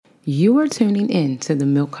You are tuning in to the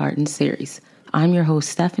Milk Carton series. I'm your host,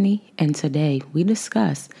 Stephanie, and today we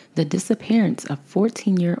discuss the disappearance of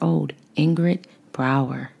 14-year-old Ingrid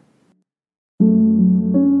Bauer.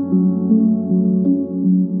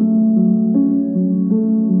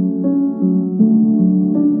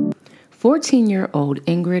 14-year-old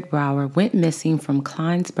Ingrid Bauer went missing from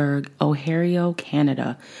Kleinsburg, Ontario,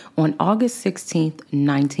 Canada on August 16,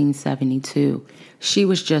 1972. She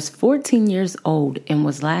was just 14 years old and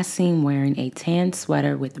was last seen wearing a tan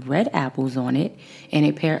sweater with red apples on it and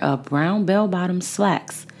a pair of brown bell-bottom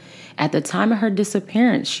slacks. At the time of her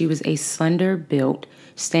disappearance, she was a slender build,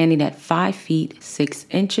 standing at 5 feet 6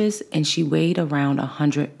 inches, and she weighed around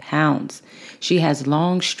 100 pounds. She has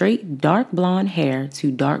long, straight, dark blonde hair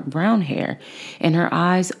to dark brown hair, and her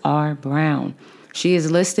eyes are brown. She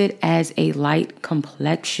is listed as a light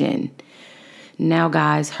complexion. Now,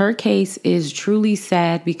 guys, her case is truly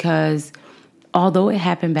sad because although it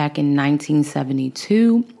happened back in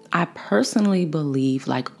 1972, I personally believe,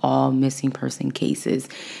 like all missing person cases,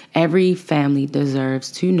 every family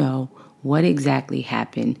deserves to know what exactly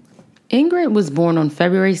happened. Ingrid was born on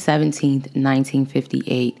February 17,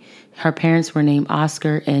 1958. Her parents were named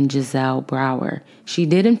Oscar and Giselle Bauer. She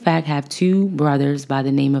did, in fact, have two brothers by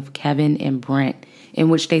the name of Kevin and Brent, in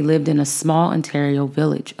which they lived in a small Ontario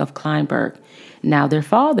village of Kleinburg. Now, their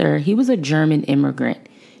father, he was a German immigrant.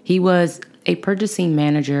 He was a purchasing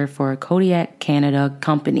manager for a Kodiak Canada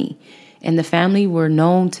company, and the family were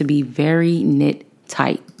known to be very knit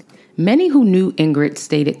tight. Many who knew Ingrid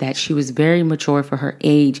stated that she was very mature for her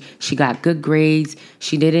age. She got good grades.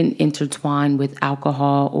 She didn't intertwine with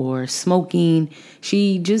alcohol or smoking.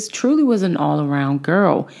 She just truly was an all-around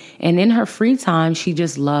girl. And in her free time, she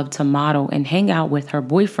just loved to model and hang out with her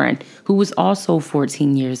boyfriend, who was also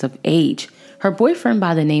 14 years of age. Her boyfriend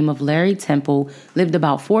by the name of Larry Temple lived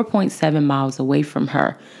about 4.7 miles away from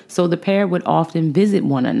her, so the pair would often visit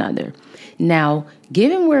one another. Now,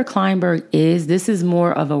 given where Kleinburg is, this is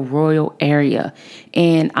more of a rural area,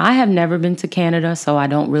 and I have never been to Canada, so I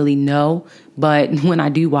don't really know, but when I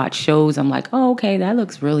do watch shows, I'm like, oh, okay, that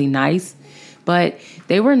looks really nice. But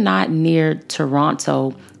they were not near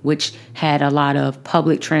Toronto, which had a lot of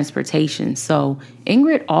public transportation. So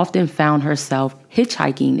Ingrid often found herself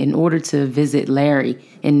hitchhiking in order to visit Larry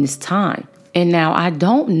in this time. And now I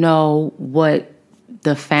don't know what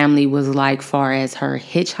the family was like far as her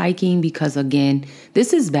hitchhiking, because again,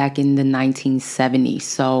 this is back in the 1970s.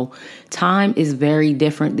 So time is very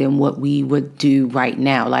different than what we would do right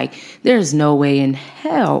now. Like, there's no way in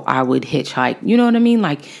hell I would hitchhike. You know what I mean?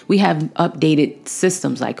 Like, we have updated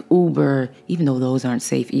systems like Uber, even though those aren't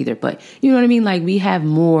safe either. But you know what I mean? Like, we have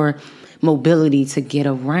more mobility to get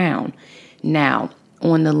around. Now,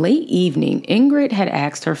 on the late evening, Ingrid had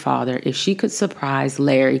asked her father if she could surprise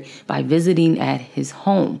Larry by visiting at his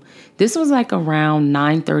home. This was like around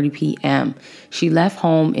 9:30 p.m. She left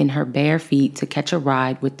home in her bare feet to catch a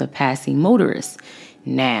ride with the passing motorist.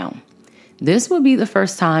 Now, this would be the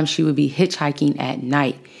first time she would be hitchhiking at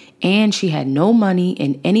night, and she had no money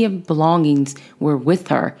and any of belongings were with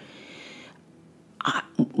her.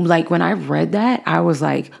 Like, when I read that, I was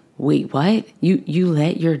like, wait, what? You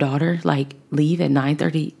let your daughter leave at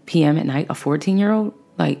 9:30 p.m. at night, a 14-year-old?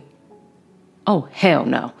 Oh, hell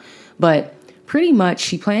no. But pretty much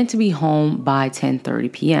she planned to be home by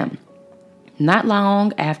 10:30 p.m. Not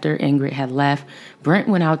long after Ingrid had left, Brent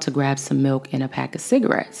went out to grab some milk and a pack of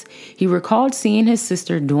cigarettes. He recalled seeing his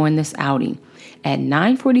sister during this outing. At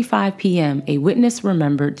 9:45 p.m., a witness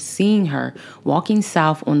remembered seeing her walking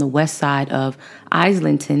south on the west side of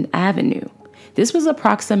Islington Avenue. This was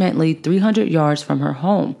approximately 300 yards from her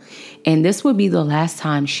home, and this would be the last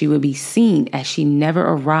time she would be seen, as she never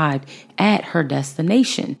arrived at her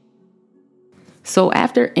destination. So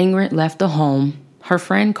after Ingrid left the home, her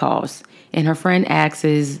friend calls, and her friend asks,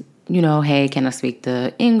 hey, can I speak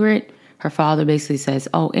to Ingrid? Her father basically says,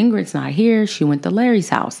 oh, Ingrid's not here. She went to Larry's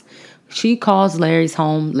house. She calls Larry's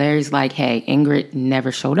home. Larry's like, hey, Ingrid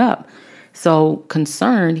never showed up. So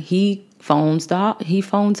concerned, he phones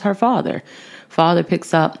her father. Father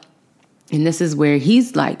picks up, and this is where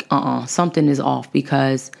he's like, something is off,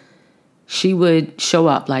 because she would show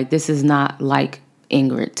up. Like, this is not like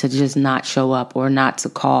Ingrid to just not show up or not to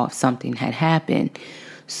call if something had happened.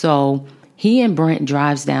 So he and Brent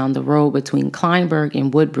drives down the road between Kleinburg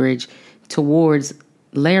and Woodbridge towards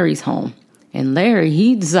Larry's home. And Larry,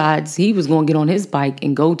 he decides he was going to get on his bike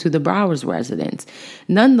and go to the Bauer's residence.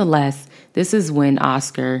 Nonetheless, this is when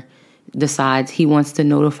Oscar decides he wants to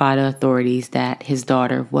notify the authorities that his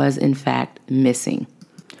daughter was in fact missing.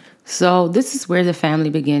 So this is where the family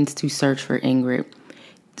begins to search for Ingrid.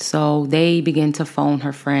 So they begin to phone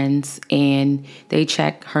her friends and they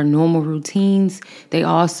check her normal routines. They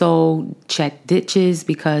also check ditches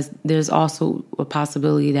because there's also a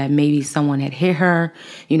possibility that maybe someone had hit her,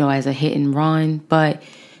 as a hit and run, but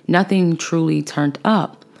nothing truly turned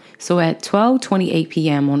up. So at 12:28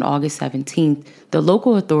 p.m. on August 17th, the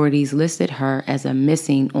local authorities listed her as a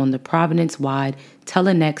missing on the Providence-wide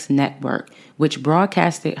Telenex network, which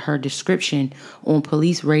broadcasted her description on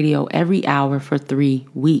police radio every hour for 3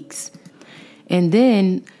 weeks. And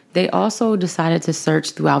then they also decided to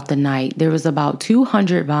search throughout the night. There was about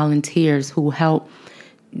 200 volunteers who helped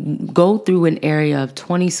go through an area of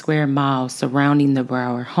 20 square miles surrounding the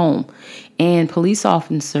Bauer home. And police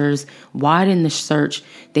officers widened the search.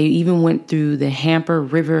 They even went through the Hamper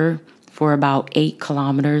River for about 8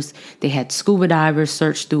 kilometers. They had scuba divers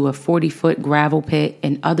search through a 40-foot gravel pit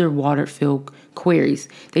and other water-filled quarries.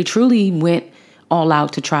 They truly went all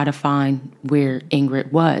out to try to find where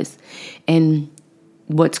Ingrid was. And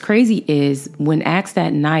what's crazy is when asked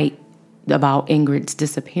that night about Ingrid's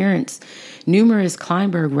disappearance, numerous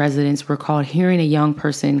Kleinberg residents recalled hearing a young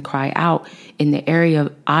person cry out in the area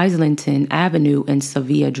of Islington Avenue and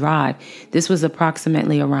Sevilla Drive. This was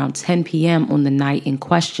approximately around 10 p.m. on the night in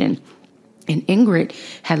question. And Ingrid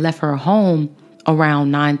had left her home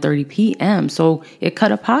around 9:30 p.m., so it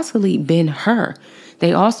could have possibly been her.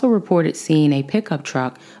 They also reported seeing a pickup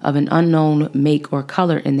truck of an unknown make or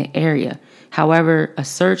color in the area. However, a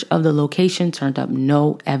search of the location turned up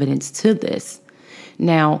no evidence to this.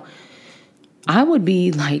 Now, I would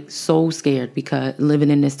be so scared because living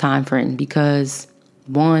in this time frame because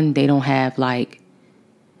one, they don't have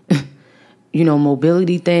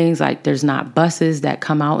mobility things. There's not buses that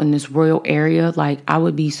come out in this rural area. I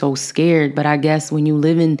would be so scared. But I guess when you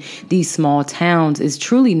live in these small towns, it's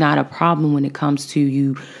truly not a problem when it comes to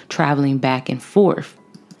you traveling back and forth.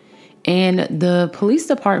 And the police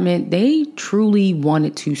department, they truly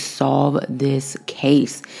wanted to solve this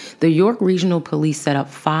case. The York Regional Police set up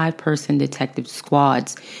 5-person detective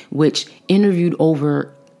squads, which interviewed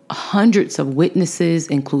over hundreds of witnesses,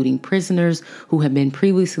 including prisoners who had been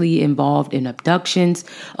previously involved in abductions,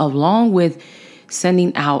 along with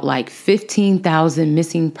sending out 15,000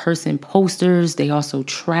 missing person posters. They also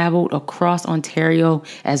traveled across Ontario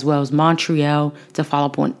as well as Montreal to follow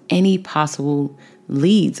up on any possible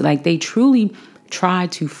leads. They truly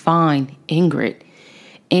tried to find Ingrid.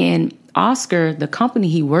 And Oscar, the company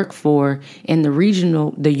he worked for in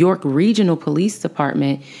the York Regional Police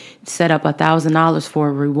Department, set up $1,000 for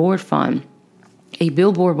a reward fund. A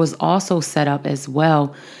billboard was also set up as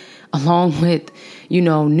well, along with,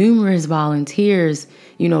 numerous volunteers,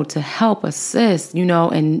 to help assist,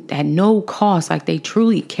 and at no cost. They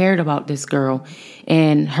truly cared about this girl,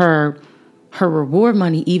 and her reward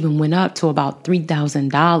money even went up to about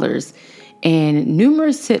 $3,000. And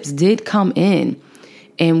numerous tips did come in.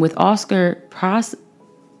 And with Oscar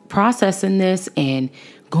processing this and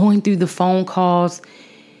going through the phone calls,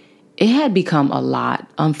 it had become a lot.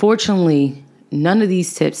 Unfortunately, none of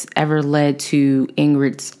these tips ever led to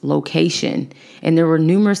Ingrid's location. And there were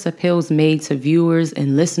numerous appeals made to viewers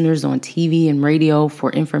and listeners on TV and radio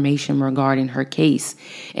for information regarding her case.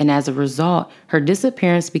 And as a result, her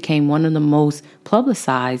disappearance became one of the most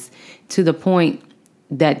publicized, to the point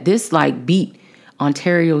that this beat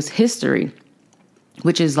Ontario's history,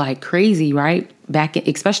 which is crazy, right?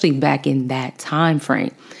 Especially back in that time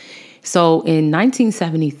frame. So in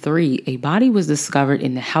 1973, a body was discovered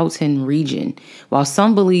in the Houghton region. While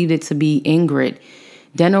some believed it to be Ingrid,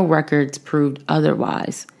 dental records proved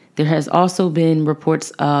otherwise. There has also been reports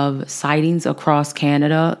of sightings across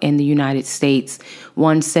Canada and the United States.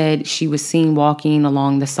 One said she was seen walking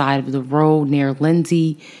along the side of the road near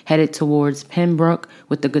Lindsay, headed towards Pembroke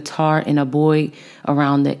with a guitar and a boy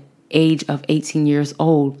around the age of 18 years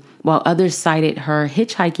old, while others cited her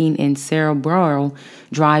hitchhiking in Cerebral,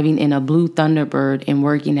 driving in a blue Thunderbird, and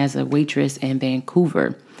working as a waitress in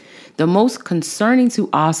Vancouver. The most concerning to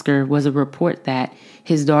Oscar was a report that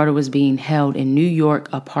his daughter was being held in New York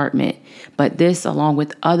apartment, but this, along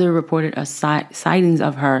with other reported sightings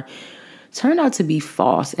of her, turned out to be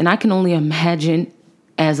false. And I can only imagine,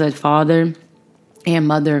 as a father and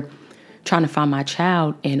mother, trying to find my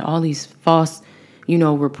child, and all these false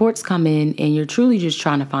reports come in, and you're truly just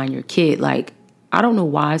trying to find your kid. I don't know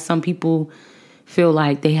why some people feel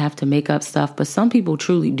like they have to make up stuff, but some people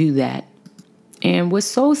truly do that. And what's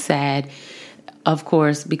so sad, of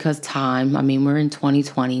course, because we're in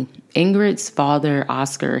 2020, Ingrid's father,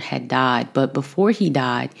 Oscar, had died. But before he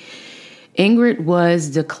died, Ingrid was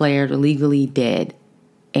declared legally dead.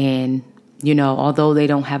 And, although they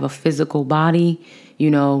don't have a physical body,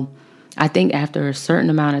 I think after a certain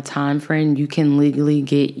amount of time frame, you can legally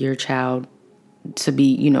get your child to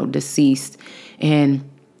be, deceased. And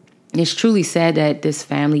it's truly sad that this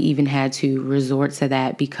family even had to resort to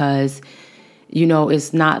that because,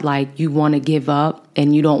 it's not like you want to give up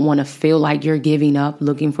and you don't want to feel like you're giving up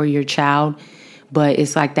looking for your child. But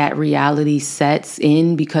it's like that reality sets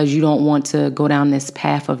in because you don't want to go down this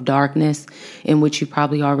path of darkness in which you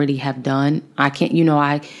probably already have done. I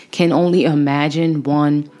can only imagine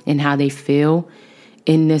one and how they feel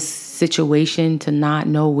in this situation to not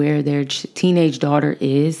know where their teenage daughter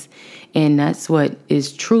is. And that's what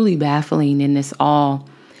is truly baffling in this all.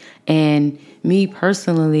 And me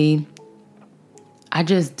personally, I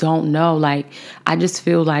just don't know. Like, I just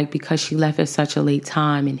feel like because she left at such a late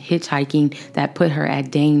time and hitchhiking, that put her at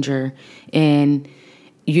danger. And,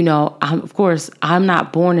 I'm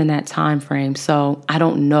not born in that time frame. So I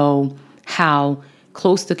don't know how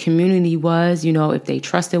close the community was, if they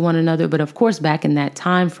trusted one another. But of course, back in that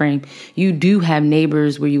time frame, you do have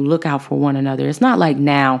neighbors where you look out for one another. It's not like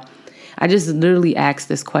now. I just literally asked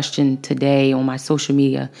this question today on my social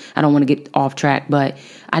media. I don't want to get off track, but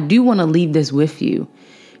I do want to leave this with you.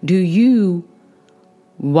 Do you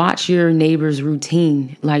watch your neighbor's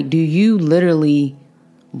routine? Like, do you literally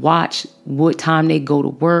watch what time they go to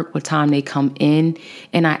work, what time they come in?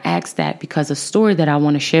 And I asked that because a story that I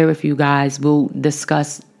want to share with you guys will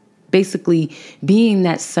discuss basically being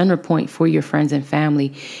that center point for your friends and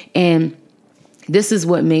family. And this is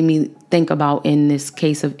what made me think about in this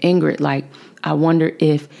case of Ingrid. Like, I wonder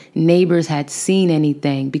if neighbors had seen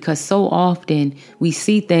anything, because so often we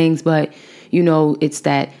see things, but, it's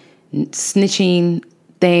that snitching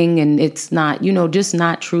thing and it's not, just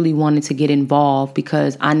not truly wanting to get involved.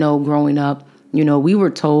 Because I know growing up, we were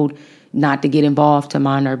told not to get involved, to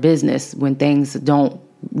mind our business when things don't,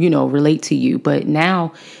 relate to you. But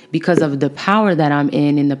now, because of the power that I'm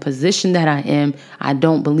in the position that I am, I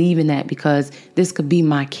don't believe in that, because this could be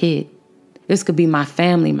my kid. This could be my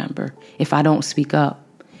family member if I don't speak up.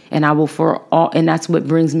 And I will and that's what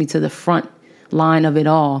brings me to the front line of it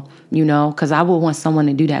all, because I would want someone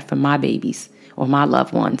to do that for my babies or my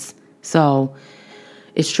loved ones. So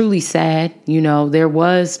it's truly sad. There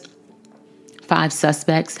was 5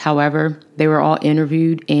 suspects. However, they were all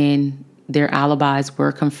interviewed and their alibis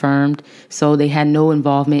were confirmed. So they had no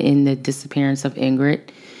involvement in the disappearance of Ingrid.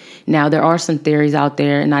 Now, there are some theories out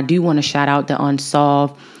there, and I do want to shout out the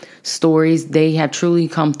unsolved stories. They have truly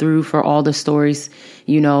come through for all the stories,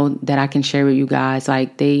 that I can share with you guys.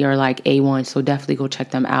 Like, they are like A1, so definitely go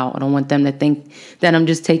check them out. I don't want them to think that I'm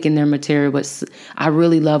just taking their material, but I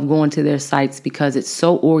really love going to their sites because it's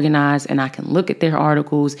so organized and I can look at their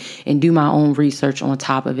articles and do my own research on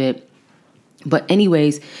top of it. But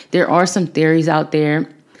anyways, there are some theories out there.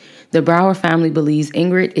 The Bauer family believes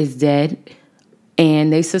Ingrid is dead,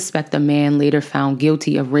 and they suspect a man later found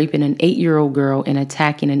guilty of raping an 8-year-old girl and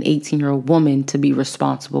attacking an 18-year-old woman to be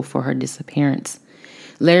responsible for her disappearance.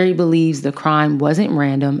 Larry believes the crime wasn't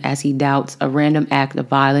random, as he doubts a random act of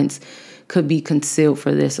violence could be concealed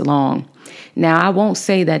for this long. Now, I won't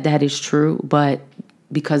say that that is true, but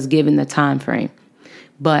because given the time frame.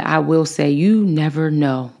 But I will say you never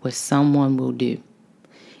know what someone will do.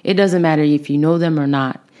 It doesn't matter if you know them or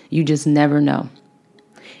not. You just never know.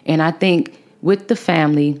 And I think with the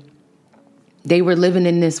family, they were living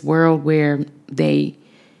in this world where they're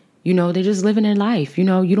just living their life. You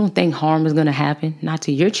don't think harm is going to happen, not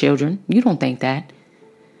to your children. You don't think that,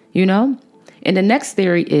 And the next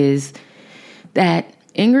theory is that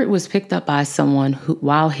Ingrid was picked up by someone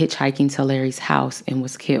while hitchhiking to Larry's house and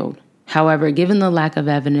was killed. However, given the lack of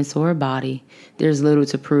evidence or a body, there's little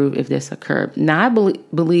to prove if this occurred. Now, I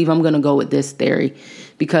believe I'm going to go with this theory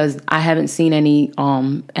because I haven't seen any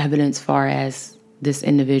evidence far as this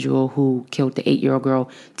individual who killed the 8-year-old girl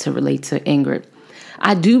to relate to Ingrid.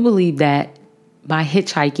 I do believe that by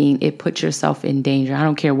hitchhiking, it puts yourself in danger. I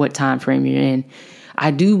don't care what time frame you're in.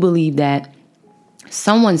 I do believe that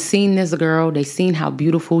someone seen this girl, they seen how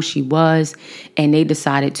beautiful she was, and they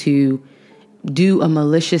decided to do a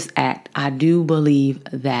malicious act. I do believe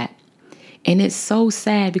that. And it's so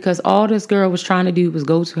sad because all this girl was trying to do was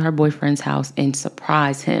go to her boyfriend's house and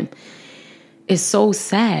surprise him. It's so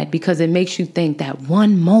sad because it makes you think that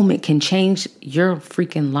one moment can change your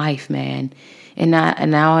freaking life, man. And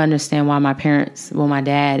now I understand why my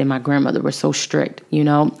dad and my grandmother were so strict,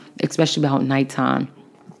 especially about nighttime.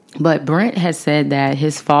 But Brent has said that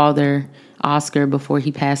his father, Oscar, before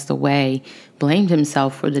he passed away, blamed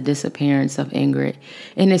himself for the disappearance of Ingrid.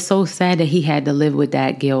 And it's so sad that he had to live with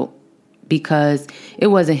that guilt because it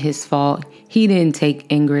wasn't his fault. He didn't take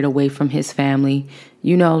Ingrid away from his family.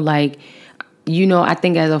 I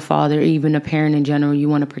think as a father, even a parent in general, you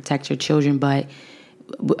want to protect your children. But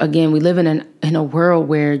again, we live in a world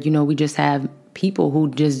where, we just have people who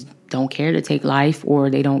just don't care to take life, or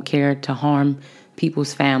they don't care to harm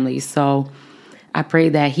people's families. So I pray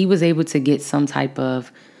that he was able to get some type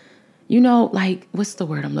of, what's the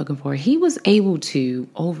word I'm looking for? He was able to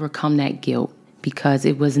overcome that guilt, because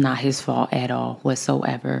it was not his fault at all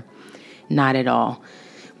whatsoever. Not at all.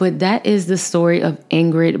 But that is the story of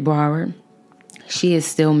Ingrid Bauer. She is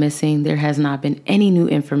still missing. There has not been any new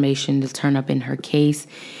information to turn up in her case.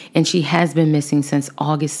 And she has been missing since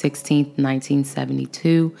August 16th,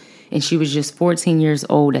 1972. And she was just 14 years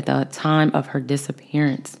old at the time of her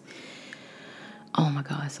disappearance. Oh my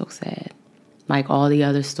God, so sad. Like all the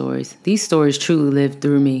other stories. These stories truly lived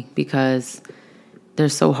through me, because they're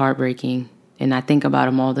so heartbreaking. And I think about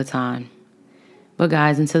them all the time. But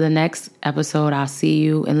guys, until the next episode, I'll see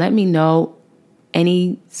you. And let me know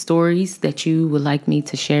any stories that you would like me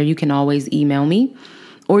to share. You can always email me,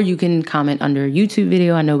 or you can comment under a YouTube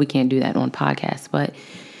video. I know we can't do that on podcasts, but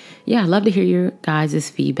yeah, I'd love to hear your guys'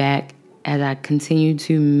 feedback as I continue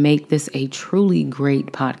to make this a truly great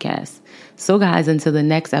podcast. So guys, until the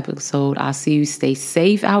next episode, I'll see you. Stay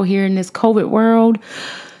safe out here in this COVID world.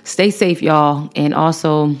 Stay safe, y'all. And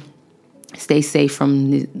also stay safe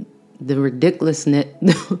from the ridiculousness.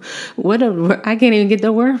 I can't even get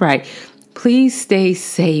the word right. Please stay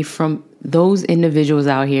safe from those individuals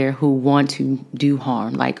out here who want to do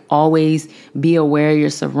harm. Like, always be aware of your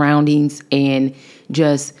surroundings and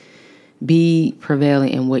just be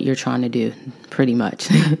prevalent in what you're trying to do, pretty much.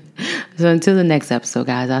 So until the next episode,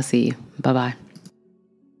 guys, I'll see you. Bye-bye.